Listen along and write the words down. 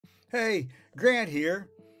Hey, Grant here.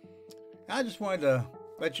 I just wanted to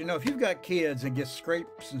let you know if you've got kids and get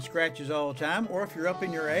scrapes and scratches all the time, or if you're up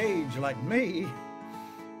in your age like me,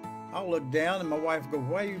 I'll look down and my wife will go,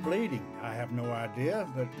 "Why are you bleeding?" I have no idea,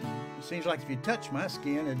 but it seems like if you touch my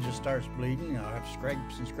skin, it just starts bleeding. I have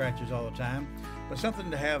scrapes and scratches all the time. But something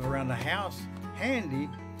to have around the house handy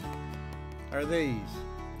are these,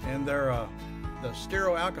 and they're the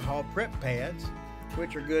sterile alcohol prep pads,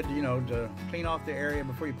 which are good, to clean off the area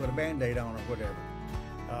before you put a Band-Aid on or whatever.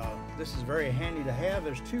 This is very handy to have.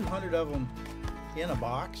 There's 200 of them in a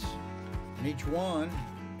box, and each one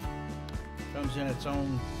comes in its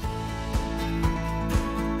own.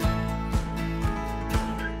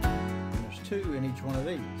 And there's 2 in each one of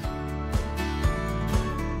these.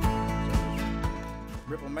 So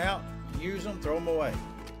rip them out, use them, throw them away.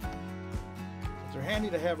 But they're handy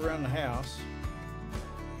to have around the house,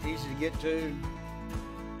 easy to get to.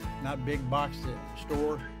 Not a big box to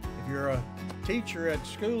store. If you're a teacher at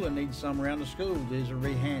school and need some around the school, these are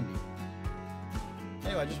really handy.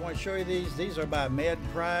 Anyway, I just want to show you these. These are by Med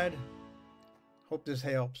Pride. Hope this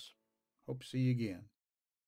helps. Hope to see you again.